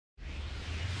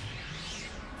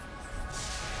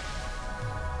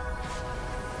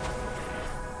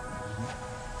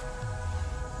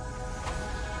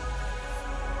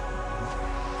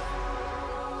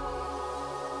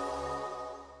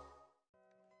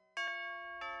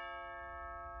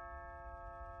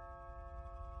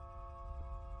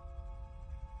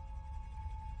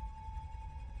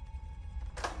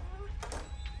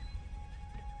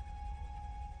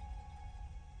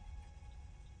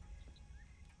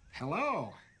Hello.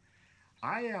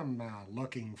 I am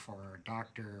looking for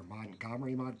Dr.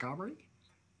 Montgomery.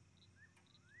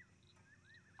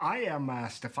 I am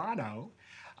Stefano.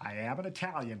 I am an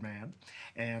Italian man,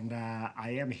 and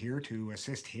I am here to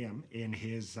assist him in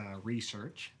his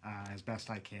research as best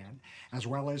I can, as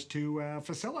well as to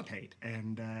facilitate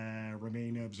and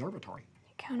remain observatory.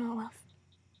 Count Olaf.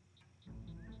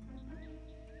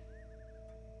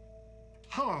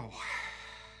 Oh.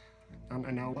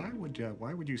 Now, why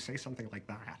would you say something like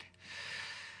that?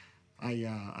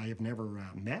 I have never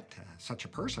met such a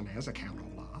person as a Count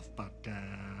Olaf, but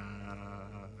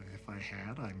if I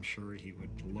had, I'm sure he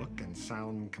would look and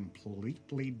sound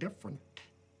completely different.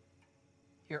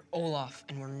 You're Olaf,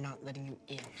 and we're not letting you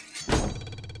in.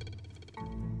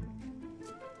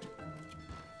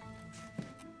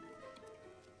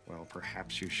 Well,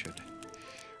 perhaps you should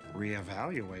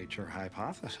reevaluate your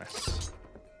hypothesis.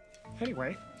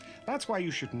 Anyway, that's why you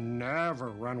should never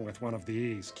run with one of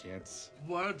these, kids.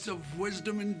 Words of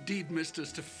wisdom indeed, Mr.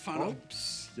 Stefano.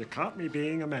 Oops, you caught me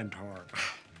being a mentor.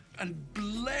 And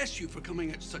bless you for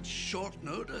coming at such short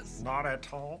notice. Not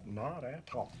at all, not at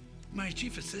all. My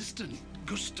chief assistant,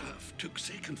 Gustav, took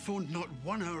sick and phoned not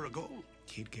 1 hour ago.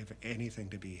 He'd give anything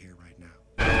to be here right now.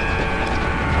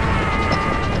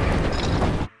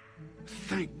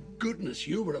 Thank goodness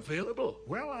you were available.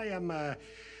 Well, I am a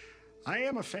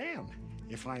fan,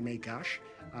 if I may gush.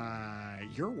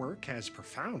 Your work has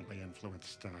profoundly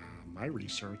influenced my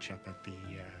research up at the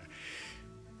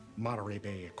Monterey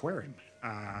Bay Aquarium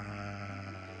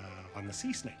on the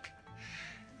sea snake.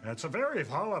 It's a very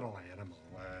volatile animal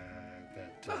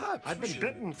that I've been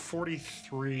bitten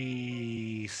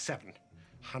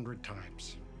 43,700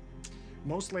 times,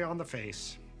 mostly on the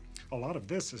face. A lot of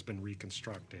this has been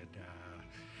reconstructed,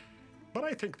 but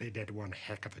I think they did one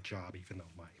heck of a job, even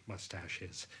though my mustache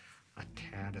is a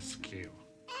tad askew.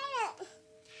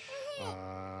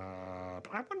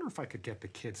 I wonder if I could get the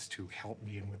kids to help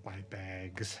me in with my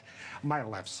bags. My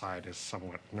left side is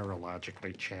somewhat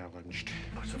neurologically challenged.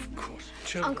 But of course,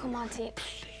 children. Uncle Monty.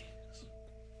 Please,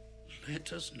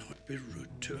 let us not be rude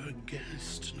to our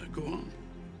guest. Now go on.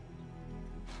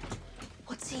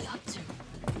 What's he up to?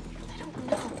 I don't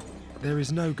know. There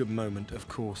is no good moment, of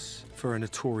course, for a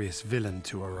notorious villain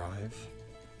to arrive.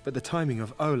 But the timing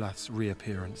of Olaf's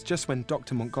reappearance, just when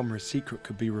Dr. Montgomery's secret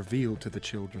could be revealed to the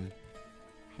children,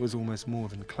 was almost more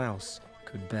than Klaus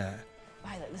could bear.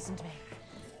 Violet, listen to me.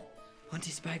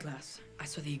 Monty's spyglass. I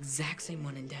saw the exact same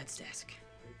one in Dad's desk.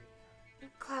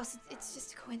 Klaus, it's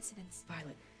just a coincidence.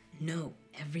 Violet, no.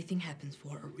 Everything happens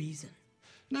for a reason.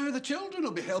 Now, the children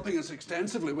will be helping us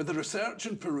extensively with the research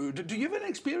in Peru. Do you have any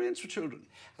experience with children?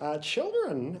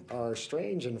 Children are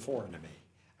strange and foreign to me.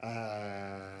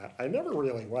 I never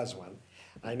really was one.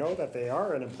 I know that they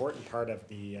are an important part of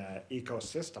the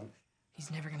ecosystem.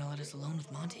 He's never gonna let us alone with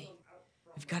Monty.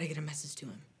 We've got to get a message to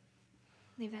him.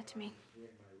 Leave that to me.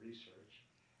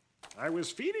 I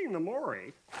was feeding the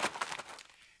Moray,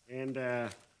 and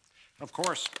of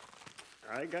course,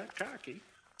 I got cocky,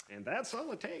 and that's all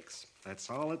it takes. That's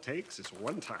all it takes is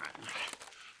one time.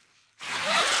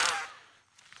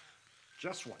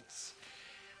 Just once.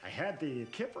 I had the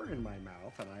kipper in my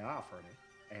mouth, and I offered it,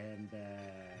 and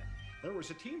there was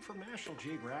a team from National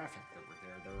Geographic that were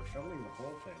there. They were filming the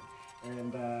whole thing,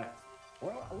 and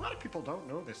well, a lot of people don't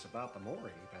know this about the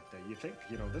Moray, but you think,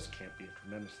 this can't be a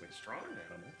tremendously strong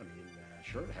animal. I mean,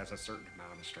 sure, it has a certain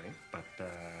amount of strength, but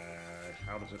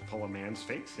how does it pull a man's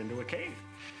face into a cave?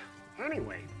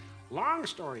 Anyway, long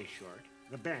story short,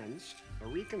 the bends, a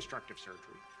reconstructive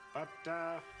surgery, but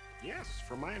yes,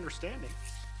 from my understanding,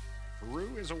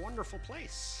 Peru is a wonderful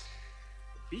place.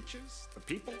 The beaches, the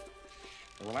people,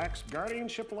 the relaxed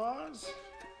guardianship laws.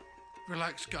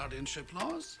 Relaxed guardianship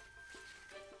laws?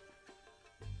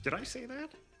 Did I say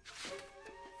that?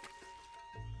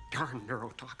 Darn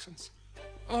neurotoxins.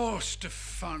 Oh,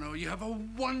 Stefano, you have a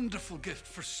wonderful gift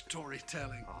for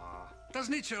storytelling.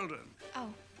 Doesn't he, children?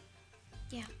 Oh,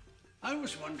 yeah. I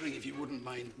was wondering if you wouldn't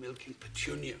mind milking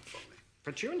Petunia for me.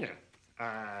 Petunia?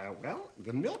 Well,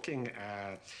 the milking,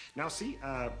 now see,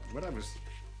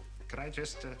 could I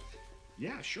just,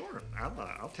 yeah, sure,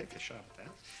 I'll take a shot at that.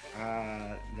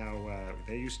 Now,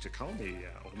 they used to call me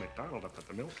Old MacDonald up at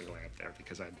the milking lab there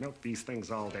because I'd milk these things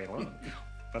all day long.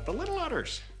 But the little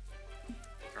udders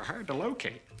are hard to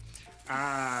locate.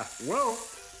 Well,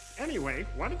 anyway,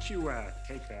 why don't you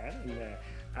take that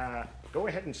and go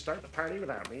ahead and start the party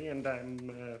without me, and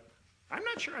I'm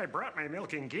not sure I brought my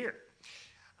milking gear.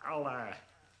 I'll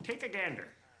take a gander.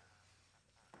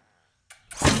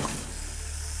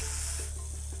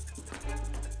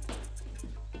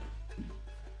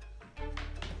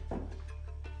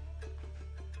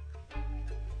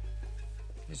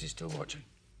 Is he still watching?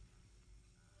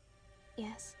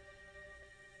 Yes.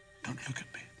 Don't look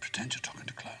at me. Pretend you're talking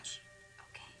to Klaus.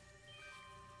 Okay.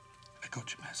 I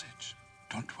got your message.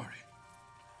 Don't worry.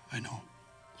 I know.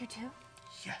 You too?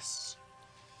 Yes.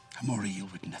 A more eel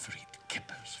would never eat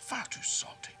kippers. Far too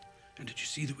salty. And did you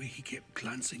see the way he kept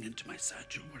glancing into my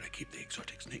satchel where I keep the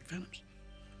exotic snake venoms?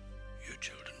 You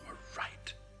children were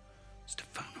right.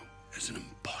 Stefano is an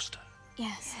imposter.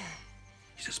 Yes.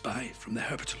 He's a spy from the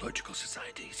Herpetological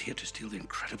Society. He's here to steal the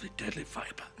incredibly deadly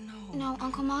fiber. No,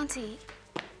 Uncle Monty.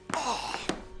 Oh,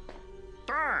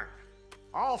 darn.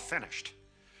 All finished.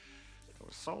 I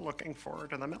was so looking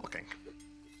forward to the milking.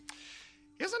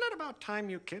 Isn't it about time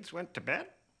you kids went to bed?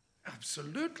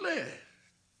 Absolutely.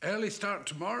 Early start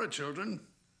tomorrow, children.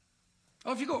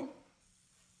 Off you go.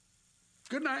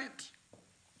 Good night.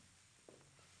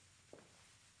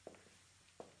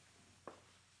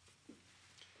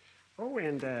 Oh,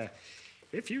 and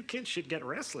if you kids should get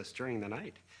restless during the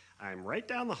night, I'm right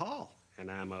down the hall, and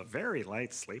I'm a very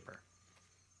light sleeper.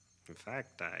 In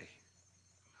fact, I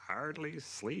hardly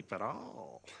sleep at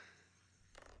all.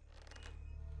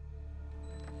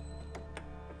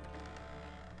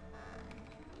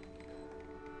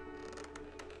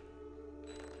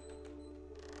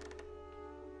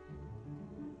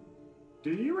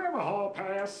 Do you have a hall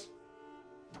pass?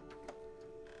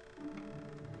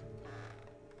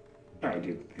 I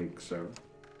didn't think so.